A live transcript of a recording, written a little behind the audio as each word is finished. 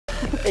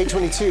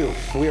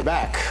8:22, we are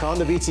back on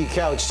the BT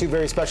Couch. Two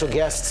very special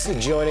guests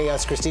joining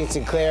us. Christine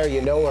Sinclair,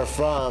 you know her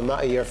from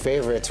your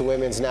favorite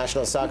women's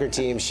national soccer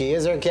team. She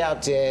is our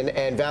captain.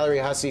 And Valerie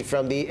Hussey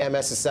from the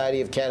MS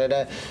Society of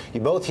Canada. You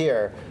both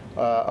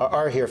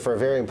are here for a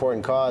very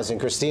important cause. And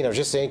Christine, I was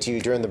just saying to you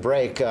during the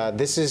break,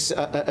 this is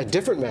a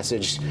different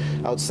message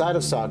outside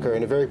of soccer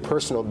and a very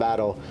personal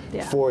battle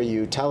for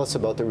you. Tell us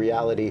about the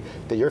reality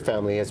that your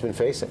family has been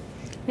facing.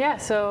 Yeah,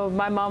 so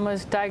my mom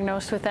was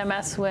diagnosed with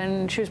MS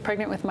when she was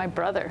pregnant with my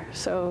brother,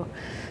 so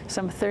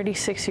some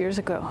 36 years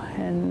ago.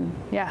 And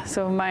yeah,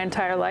 so my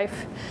entire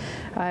life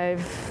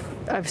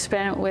I've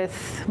spent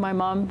with my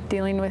mom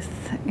dealing with,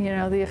 you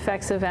know, the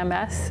effects of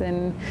MS.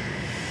 And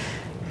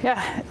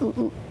yeah,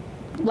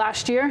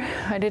 last year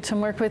I did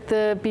some work with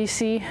the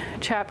BC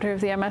chapter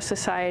of the MS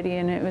Society,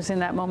 and it was in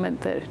that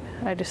moment that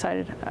I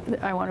decided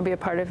I want to be a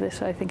part of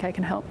this. I think I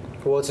can help.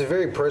 Well, it's a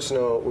very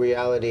personal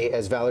reality,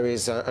 as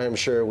Valerie's, I'm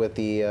sure, with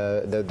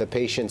the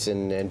patients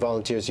and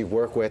volunteers you've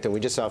worked with. And we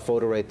just saw a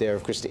photo right there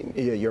of Christine,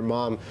 your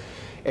mom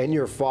and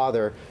your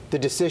father. The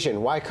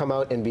decision, why come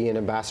out and be an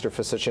ambassador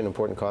for such an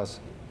important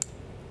cause?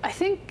 I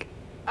think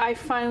I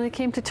finally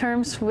came to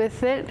terms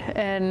with it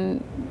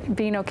and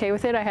being okay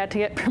with it. I had to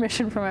get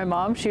permission from my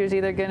mom. She was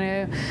either going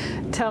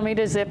to tell me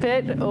to zip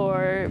it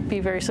or be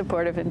very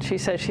supportive, and she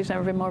said she's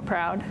never been more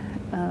proud.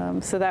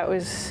 So that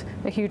was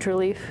a huge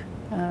relief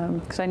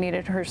because I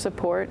needed her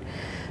support.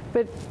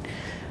 But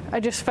I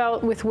just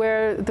felt with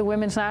where the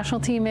women's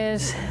national team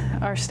is,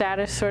 our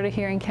status sort of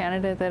here in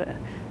Canada, that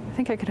I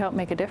think I could help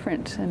make a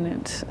difference, and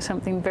it's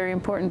something very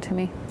important to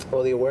me.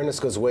 Well, the awareness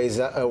goes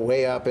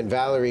way up. And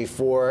Valerie,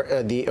 for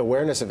the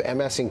awareness of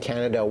MS in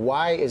Canada,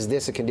 why is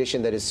this a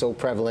condition that is so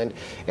prevalent,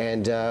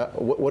 and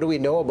what do we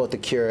know about the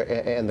cure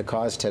and the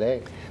cause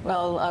today?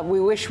 Well,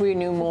 we wish we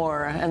knew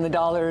more, and the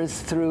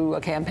dollars through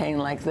a campaign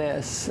like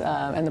this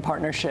and the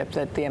partnership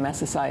that the MS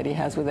Society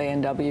has with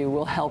A&W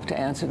will help to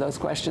answer those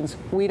questions.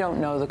 We don't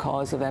know the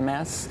cause of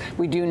MS.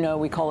 We do know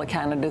we call it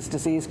Canada's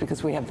disease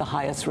because we have the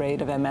highest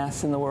rate of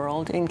MS in the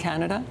world in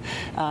Canada,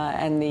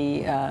 and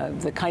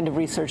the kind of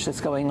research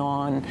that's going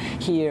on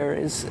here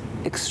is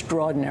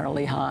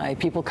extraordinarily high.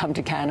 People come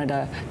to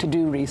Canada to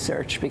do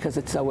research because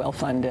it's so well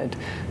funded,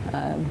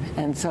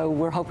 and so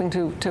we're hoping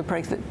to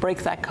break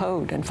that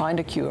code and find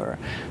a cure.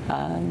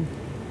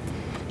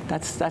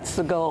 That's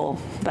the goal.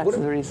 That's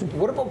the reason.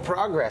 What about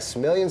progress?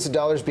 Millions of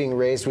dollars being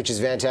raised, which is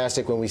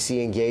fantastic when we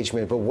see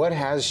engagement, but what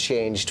has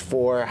changed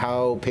for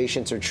how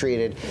patients are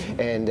treated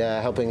and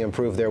helping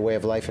improve their way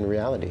of life in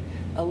reality?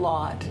 A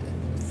lot.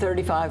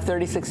 35,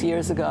 36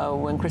 years ago,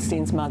 when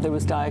Christine's mother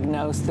was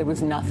diagnosed, there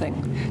was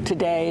nothing.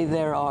 Today,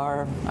 there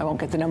are, I won't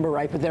get the number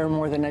right, but there are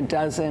more than a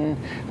dozen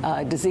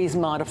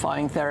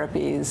disease-modifying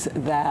therapies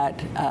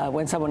that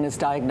when someone is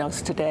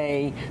diagnosed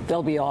today,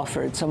 they'll be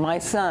offered. So my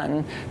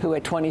son, who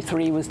at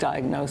 23 was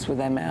diagnosed with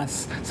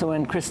MS, so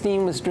when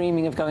Christine was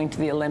dreaming of going to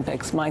the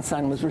Olympics, my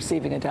son was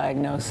receiving a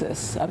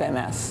diagnosis of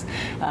MS.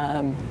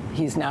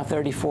 He's now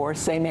 34,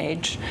 same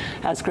age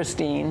as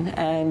Christine,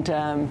 and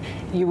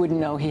you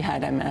wouldn't know he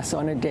had MS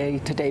on a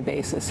day-to-day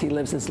basis. He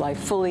lives his life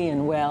fully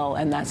and well,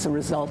 and that's a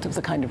result of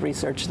the kind of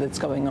research that's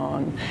going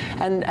on.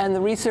 And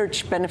the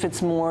research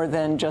benefits more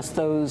than just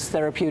those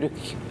therapeutic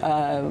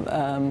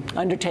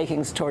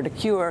undertakings toward a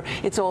cure.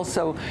 It's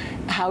also,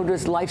 how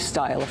does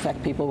lifestyle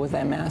affect people with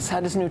MS? How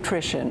does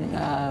nutrition?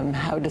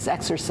 How does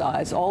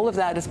exercise? All of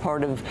that is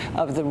part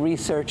of the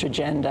research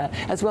agenda,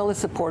 as well as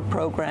support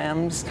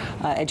programs,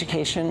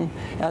 education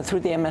through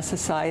the MS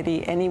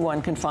Society.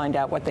 Anyone can find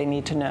out what they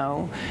need to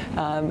know,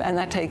 and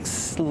that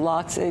takes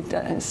lots.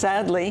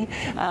 Sadly,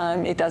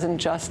 it doesn't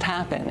just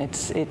happen.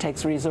 It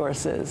takes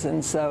resources,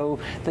 and so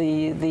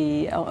the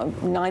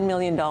 $9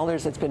 million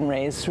that's been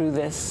raised through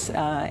this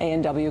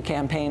A&W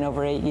campaign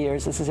over 8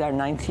 years, this is our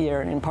 9th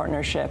year in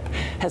partnership,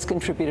 has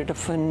contributed a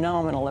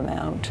phenomenal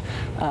amount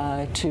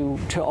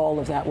to all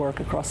of that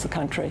work across the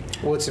country.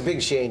 Well, it's a big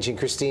change, and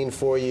Christine,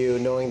 for you,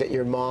 knowing that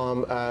your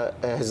mom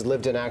has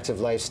lived an active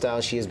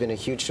lifestyle, she has been a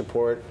huge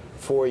support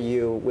for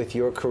you with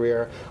your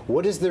career.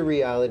 What is the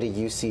reality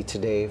you see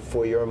today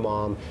for your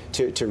mom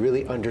to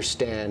really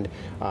understand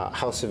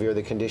how severe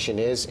the condition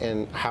is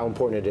and how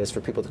important it is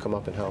for people to come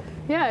up and help?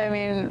 Yeah, I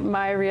mean,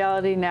 my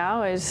reality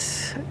now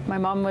is my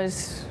mom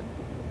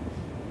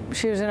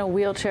she was in a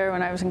wheelchair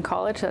when I was in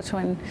college. That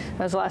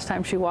was the last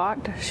time she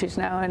walked. She's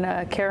now in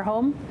a care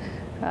home.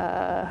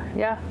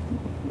 Yeah,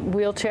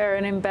 wheelchair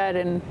and in bed,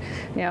 and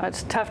you know,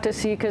 it's tough to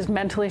see because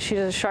mentally she's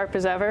as sharp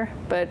as ever,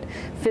 but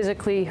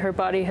physically her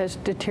body has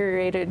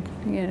deteriorated,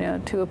 you know,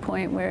 to a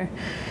point where,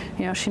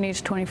 you know, she needs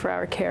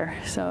 24-hour care.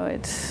 So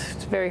it's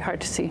very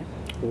hard to see.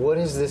 What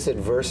is this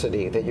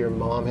adversity that your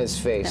mom has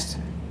faced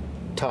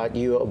taught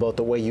you about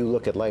the way you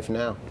look at life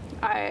now?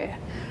 I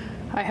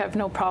have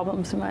no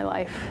problems in my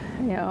life.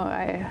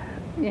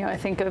 I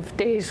think of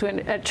days when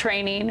at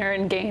training or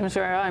in games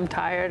where I'm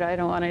tired. I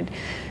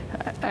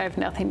have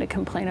nothing to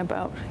complain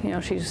about. You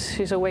know,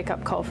 she's a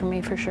wake-up call for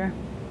me for sure.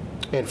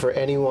 And for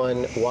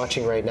anyone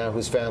watching right now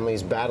whose family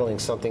is battling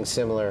something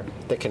similar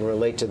that can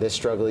relate to this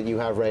struggle that you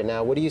have right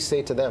now, what do you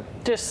say to them?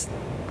 Just,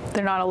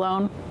 they're not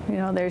alone. You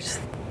know, there's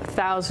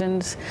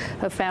thousands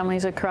of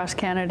families across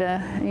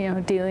Canada, you know,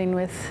 dealing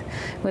with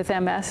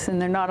MS,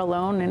 and they're not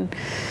alone. And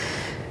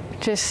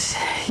just,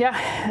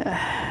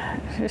 yeah,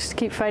 just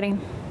keep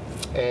fighting.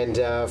 And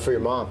for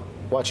your mom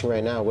watching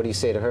right now, what do you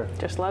say to her?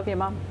 Just love you,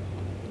 Mom.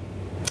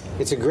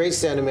 It's a great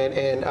sentiment,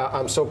 and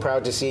I'm so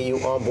proud to see you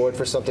on board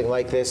for something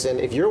like this. And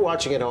if you're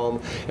watching at home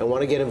and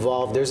want to get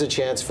involved, there's a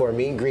chance for a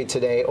meet and greet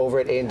today over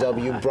at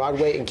A&W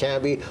Broadway in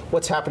Cambie.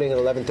 What's happening at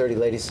 11:30,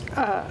 ladies?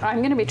 I'm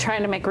going to be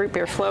trying to make root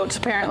beer floats,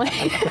 apparently.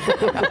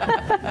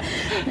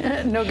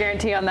 No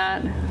guarantee on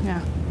that.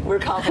 Yeah. We're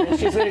confident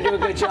she's going to do a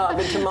good job.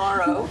 And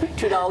tomorrow,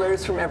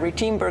 $2 from every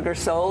team burger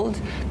sold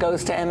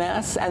goes to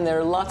MS. And there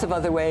are lots of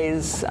other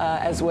ways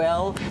as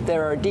well.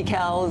 There are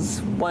decals,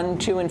 $1,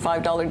 $2, and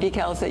 $5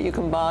 decals that you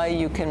can buy.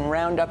 You can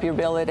round up your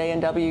bill at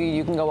A&W.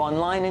 You can go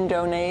online and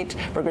donate,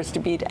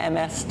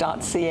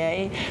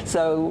 burgerstobeatms.ca.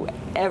 So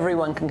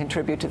everyone can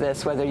contribute to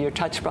this, whether you're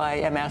touched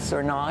by MS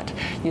or not.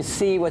 You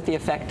see what the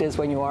effect is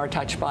when you are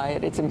touched by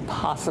it. It's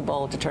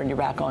impossible to turn your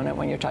back on it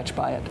when you're touched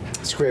by it.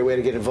 It's a great way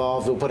to get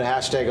involved. We'll put a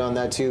hashtag on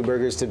that too.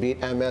 Burgers to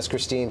Beat MS.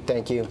 Christine,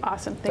 thank you.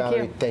 Awesome. Thank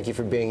Valerie, you. thank you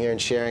for being here and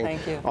sharing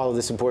all of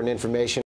this important information.